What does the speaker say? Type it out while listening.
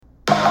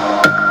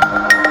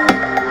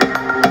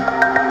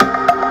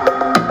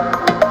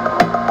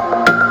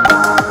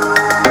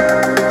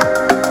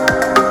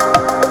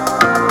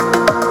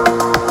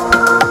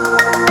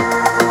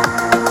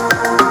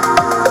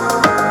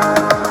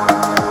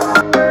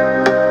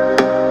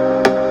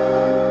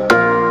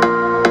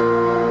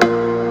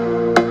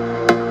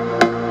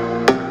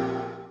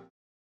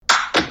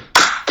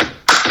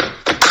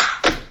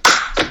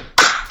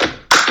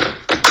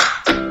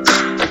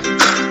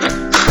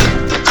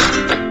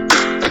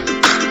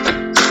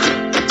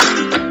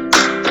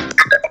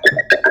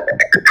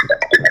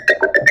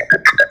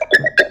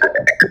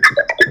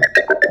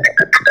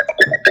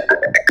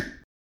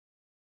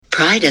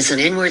pride is an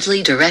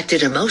inwardly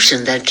directed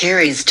emotion that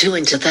carries two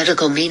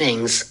antithetical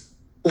meanings.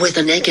 With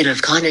a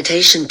negative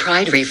connotation,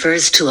 pride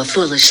refers to a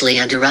foolishly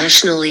and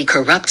irrationally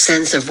corrupt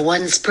sense of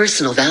one's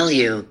personal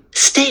value,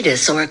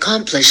 status or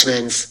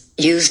accomplishments,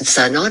 used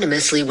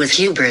synonymously with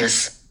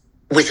hubris.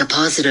 With a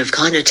positive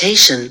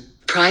connotation,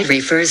 pride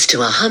refers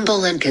to a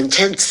humble and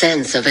content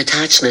sense of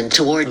attachment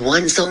toward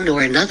one's own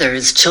or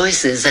another's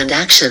choices and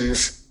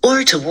actions,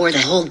 or toward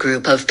a whole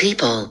group of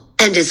people,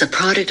 and is a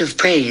product of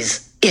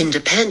praise,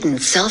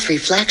 independent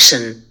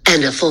self-reflection,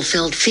 and a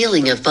fulfilled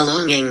feeling of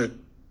belonging.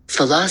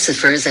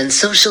 Philosophers and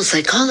social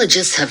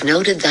psychologists have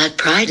noted that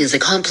pride is a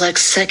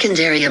complex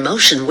secondary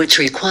emotion which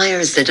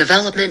requires the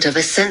development of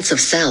a sense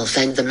of self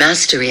and the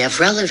mastery of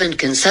relevant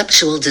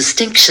conceptual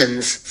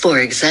distinctions. For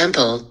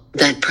example,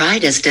 that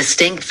pride is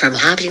distinct from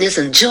happiness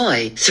and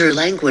joy through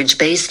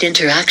language-based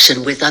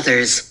interaction with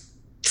others.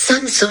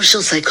 Some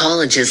social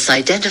psychologists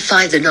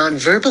identify the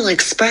nonverbal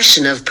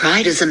expression of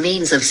pride as a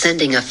means of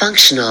sending a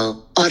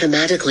functional,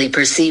 automatically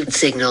perceived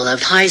signal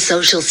of high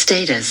social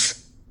status.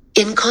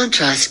 In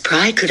contrast,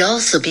 pride could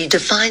also be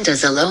defined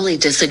as a lowly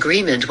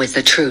disagreement with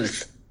the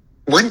truth.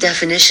 One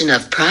definition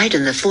of pride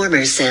in the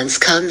former sense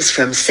comes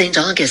from St.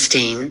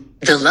 Augustine,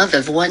 the love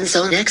of one's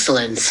own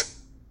excellence.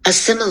 A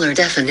similar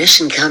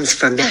definition comes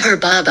from Meher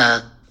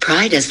Baba,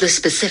 pride is the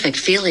specific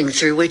feeling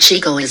through which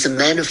egoism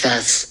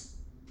manifests.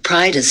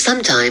 Pride is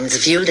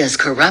sometimes viewed as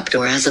corrupt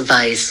or as a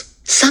vice,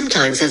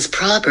 sometimes as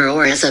proper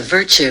or as a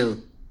virtue.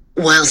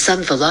 While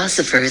some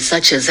philosophers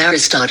such as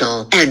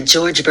Aristotle and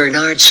George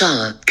Bernard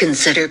Shaw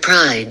consider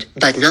pride,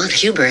 but not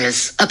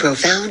hubris, a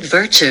profound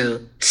virtue,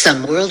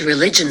 some world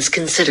religions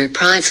consider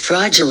pride's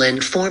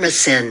fraudulent form a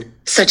sin,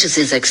 such as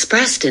is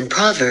expressed in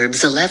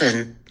Proverbs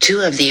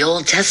 11:2 of the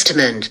Old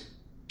Testament.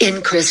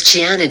 In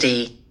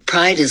Christianity,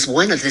 pride is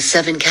one of the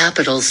 7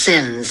 capital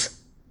sins.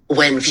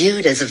 When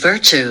viewed as a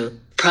virtue,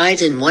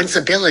 pride in one's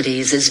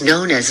abilities is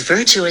known as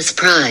virtuous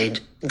pride,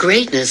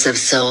 greatness of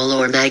soul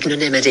or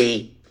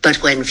magnanimity.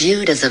 But when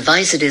viewed as a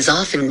vice, it is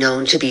often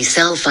known to be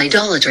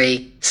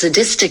self-idolatry,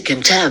 sadistic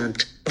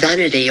contempt,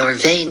 vanity or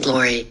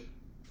vainglory.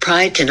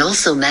 Pride can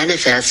also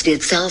manifest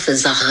itself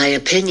as a high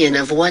opinion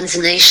of one's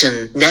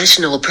nation,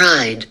 national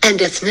pride, and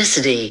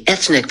ethnicity,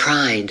 ethnic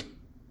pride.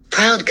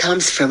 Proud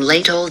comes from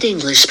late Old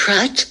English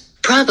prut,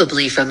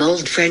 probably from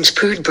Old French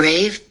prude,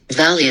 brave,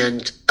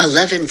 valiant,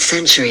 11th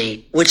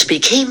century, which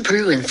became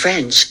preux in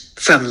French,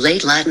 from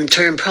late Latin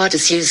term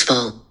produs,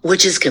 useful,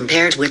 which is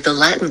compared with the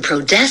Latin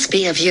prodesse,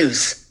 be of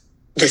use.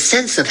 The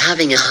sense of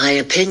having a high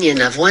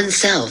opinion of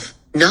oneself,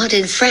 not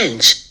in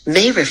French,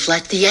 may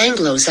reflect the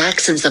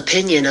Anglo-Saxons'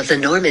 opinion of the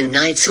Norman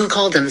knights who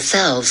called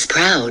themselves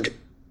proud.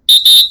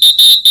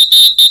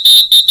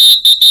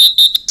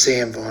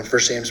 Sam Vaughn for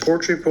Sam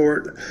Sports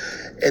Report,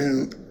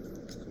 and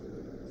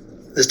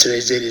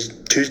today's date is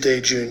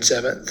Tuesday, June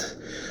 7th.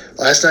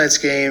 Last night's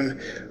game,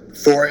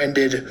 Thor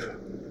ended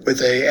with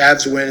a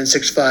Avs win in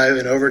 6-5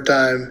 in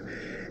overtime.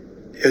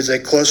 It was a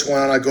close one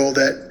on a goal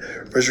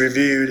that was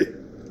reviewed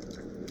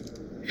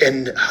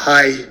in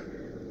high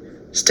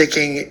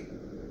sticking,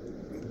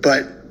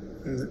 but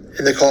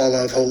in the call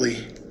of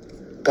holy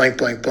blank,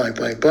 blank, blank,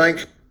 blank,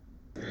 blank.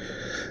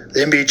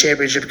 The NBA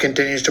championship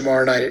continues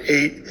tomorrow night at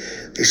 8,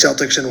 the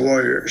Celtics and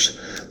Warriors.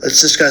 Let's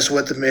discuss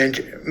what the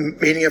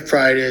meaning of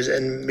pride is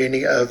and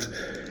meaning of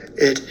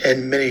it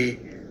and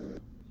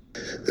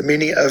the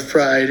meaning of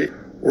pride,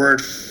 word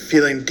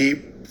feeling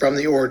deep from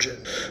the origin,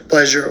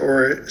 pleasure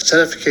or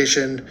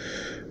satisfaction,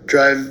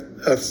 drive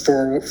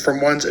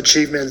from one's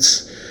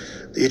achievements,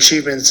 the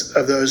achievements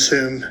of those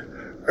whom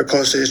are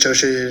closely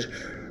associated,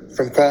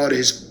 from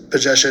qualities,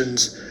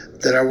 possessions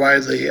that are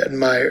widely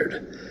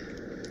admired.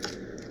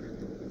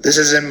 This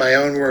is in my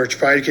own words.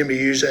 Pride can be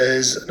used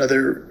as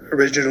another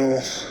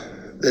original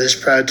that is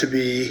proud to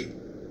be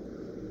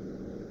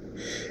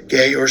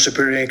gay or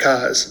superior in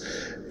cause.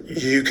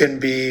 You can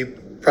be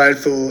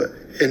prideful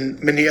in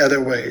many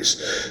other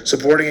ways,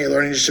 supporting a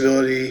learning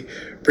disability,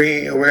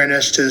 bringing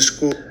awareness to the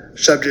school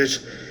subject,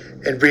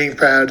 and being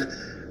proud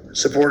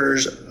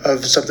supporters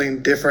of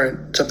something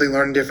different, something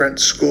learning different.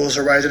 Schools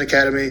Horizon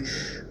Academy,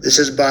 this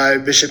is by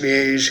Bishop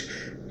Miege,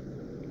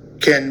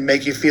 can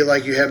make you feel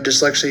like you have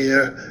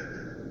dyslexia.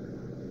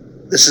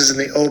 This is in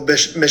the old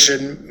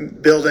Mission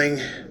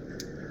building.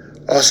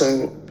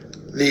 Also,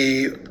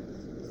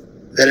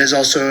 that is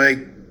also a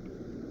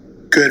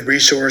good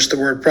resource. The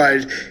word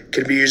pride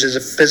can be used as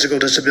a physical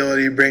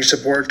disability, bring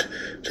support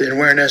to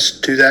awareness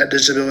to that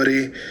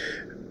disability.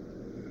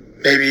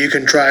 Maybe you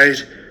can try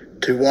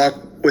to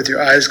walk with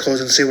your eyes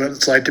closed and see what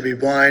it's like to be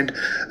blind.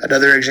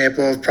 Another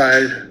example of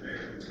pride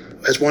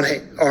has one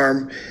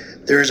arm.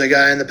 There's a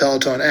guy in the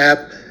Peloton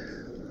app.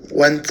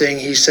 One thing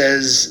he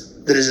says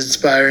that is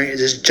inspiring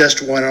is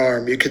just one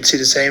arm. You can see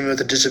the same with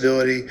a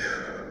disability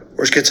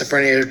or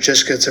schizophrenia,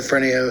 just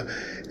schizophrenia,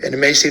 and it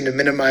may seem to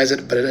minimize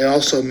it, but it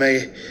also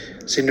may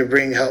seem to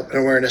bring help and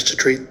awareness to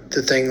treat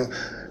the thing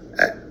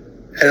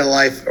at a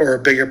life or a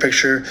bigger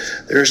picture.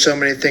 There are so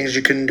many things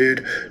you can do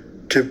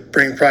to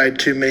bring pride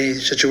to many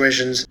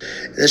situations.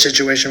 In this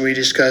situation, we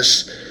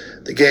discuss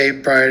the gay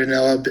pride and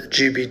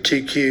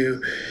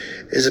LGBTQ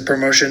is a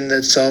promotion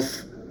that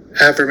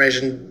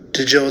self-affirmation,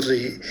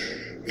 agility,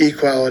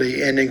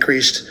 equality, and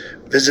increased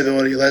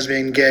visibility of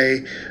lesbian,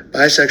 gay,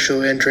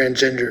 bisexual, and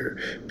transgender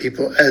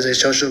people as a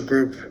social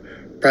group.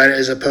 Pride,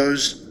 as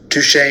opposed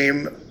to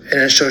shame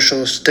and a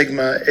social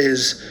stigma,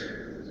 is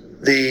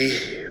the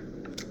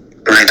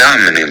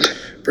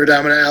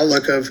predominant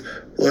outlook of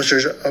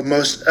listeners of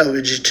most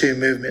LGBT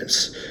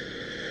movements.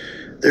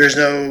 There's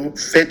no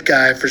fit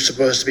guy for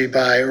supposed to be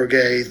bi or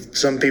gay.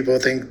 Some people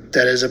think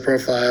that is a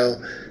profile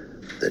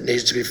that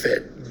needs to be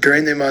fit.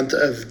 During the month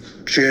of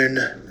June,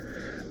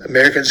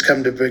 Americans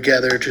come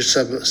together to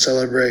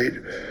celebrate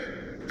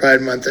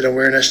Pride Month in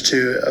awareness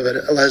of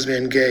a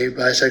lesbian, gay,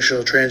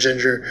 bisexual,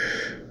 transgender,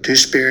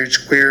 two-spirits,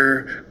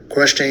 queer,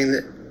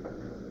 questioning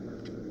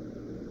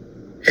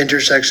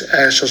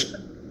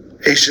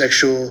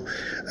asexual,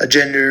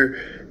 gender,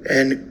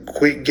 and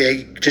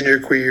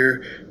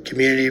genderqueer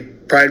community.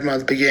 Pride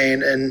Month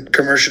began in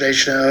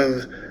commemoration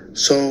of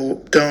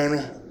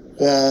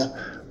Stonewall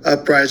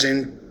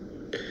Uprising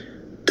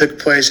took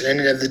place at the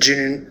end of the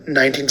June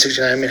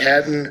 1969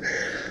 Manhattan,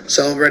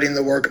 celebrating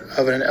the work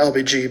of an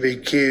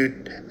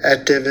LGBTQ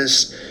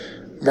activist,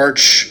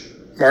 Marsh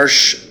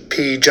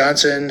P.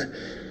 Johnson,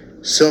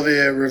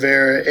 Sylvia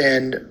Rivera,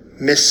 and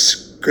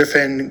Miss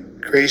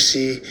Griffin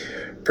Gracie,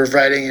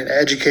 providing an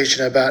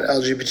education about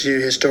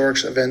LGBT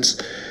historic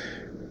events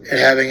and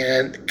having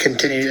a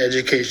continued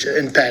education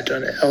impact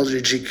on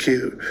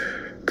LGBTQ.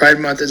 Pride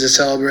Month is a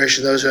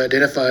celebration of those who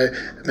identify a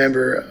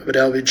member of an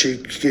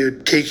LGBTQIA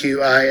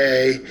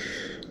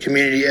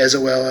community as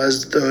well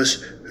as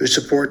those who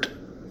support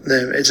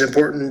them. It's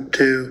important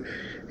to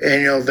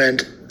annual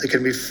event that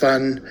can be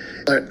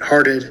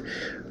fun-hearted,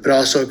 but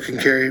also can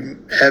carry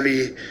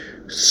heavy,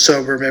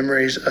 sober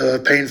memories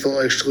of painful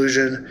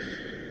exclusion.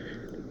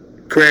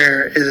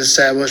 Queer is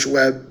established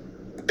web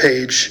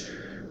page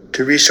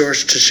to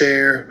resource to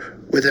share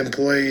with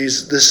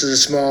employees. This is a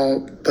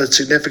small but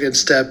significant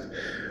step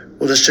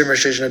will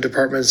distinguish of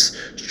departments,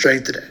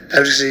 strengthen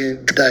advocacy,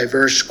 and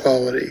diverse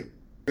quality.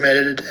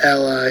 Committed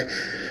ally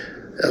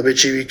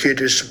LGBTQ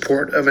to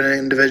support of an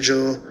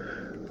individual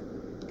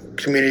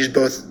communities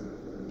both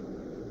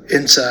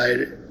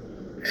inside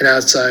and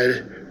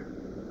outside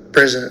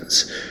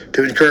prisons,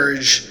 to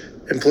encourage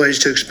employees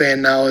to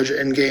expand knowledge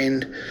and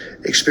gain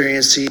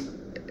experience. The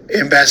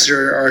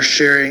ambassador are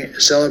sharing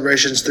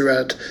celebrations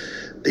throughout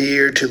the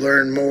year to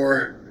learn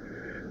more.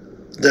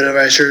 The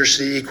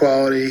diversity,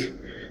 equality,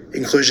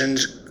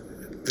 inclusions.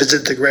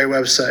 Visit the Gray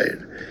website.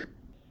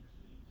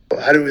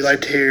 How do we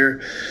like to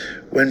hear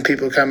when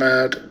people come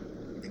out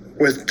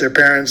with their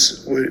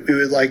parents? We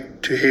would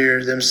like to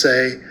hear them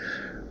say,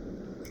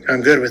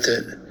 "I'm good with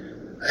it.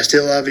 I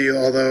still love you,"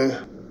 although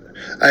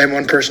I am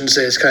one person to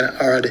say it's kind of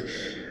odd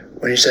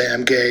when you say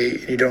I'm gay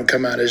and you don't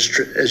come out as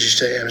you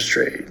say I'm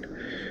straight.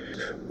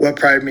 What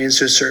pride means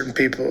to certain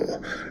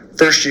people.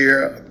 First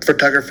year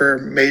photographer,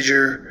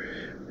 major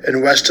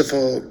in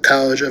Westphal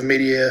College of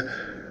Media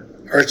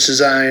Arts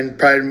Design.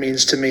 Pride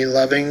means to me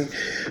loving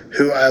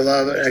who I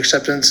love and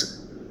acceptance.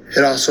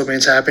 It also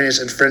means happiness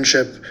and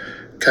friendship.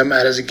 Come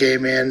out as a gay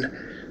man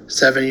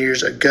 7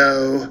 years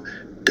ago.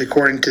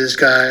 According to this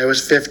guy, I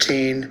was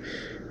 15,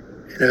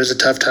 and it was a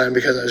tough time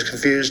because I was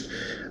confused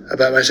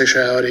about my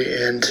sexuality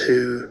and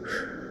who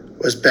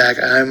was back.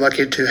 I'm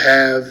lucky to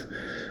have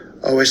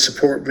always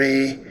support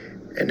me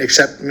and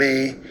accept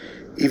me,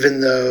 even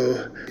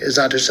though it's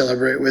not to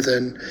celebrate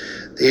within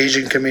the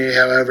Asian community.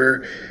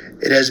 However,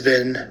 it has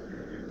been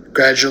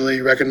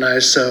gradually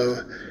recognized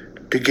so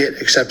to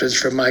get acceptance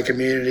from my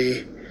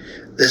community.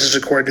 This is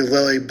according to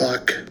Lily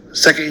Buck,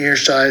 second year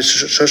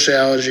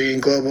sociology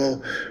and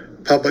global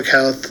public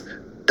health,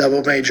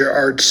 double major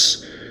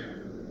arts,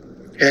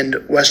 and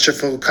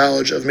Westphal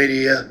College of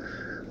Media,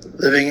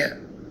 living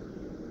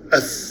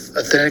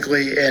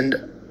authentically and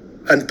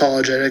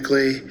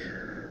unapologetically.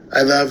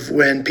 I love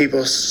when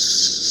people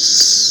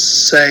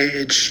say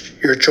it's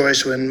your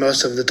choice when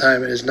most of the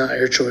time it is not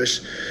your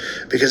choice,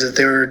 because if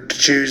they were to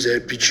choose,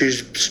 they'd be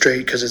choose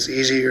straight because it's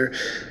easier.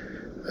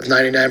 Of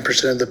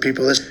 99% of the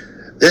people,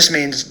 this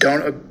means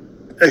don't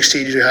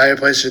exceed your higher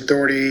place of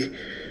authority,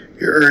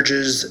 your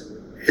urges.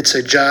 It's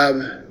a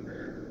job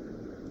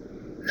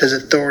as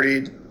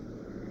authority.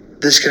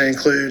 This can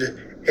include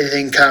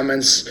anything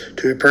comments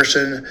to a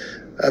person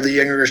of the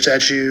younger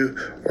statue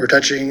or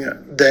touching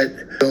that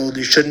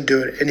you shouldn't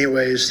do it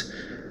anyways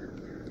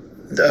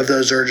of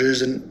those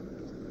urges, and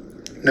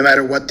no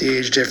matter what the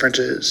age difference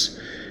is.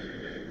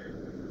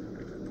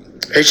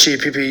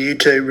 HCPP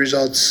YouTube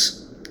results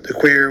the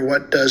queer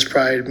What Does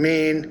Pride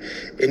Mean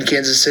in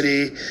Kansas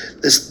City.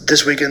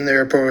 This weekend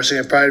they're posting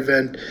a Pride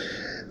event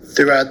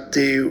throughout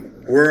the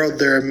world.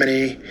 There are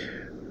many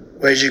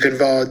ways you can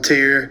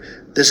volunteer.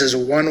 This is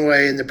one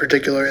way in the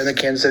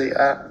Kansas City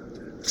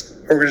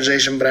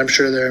organization, but I'm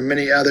sure there are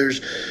many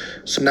others.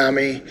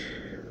 Tsunami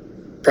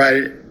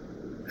Pride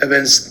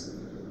events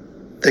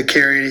that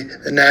carry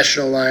the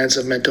National Alliance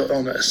of Mental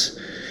Illness.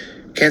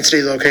 Kansas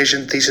City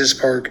location, Thesis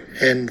Park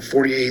and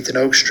 48th and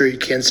Oak Street,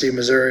 Kansas City,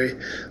 Missouri.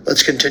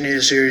 Let's continue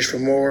the series for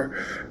more.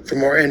 For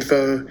more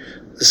info,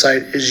 the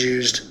site is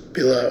used.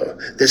 below.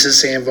 This is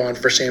Sam Vaughn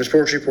for Sam's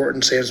Sports Report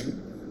and Sam's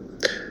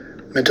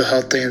Mental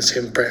Health Day and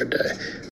Sam Prayer Day.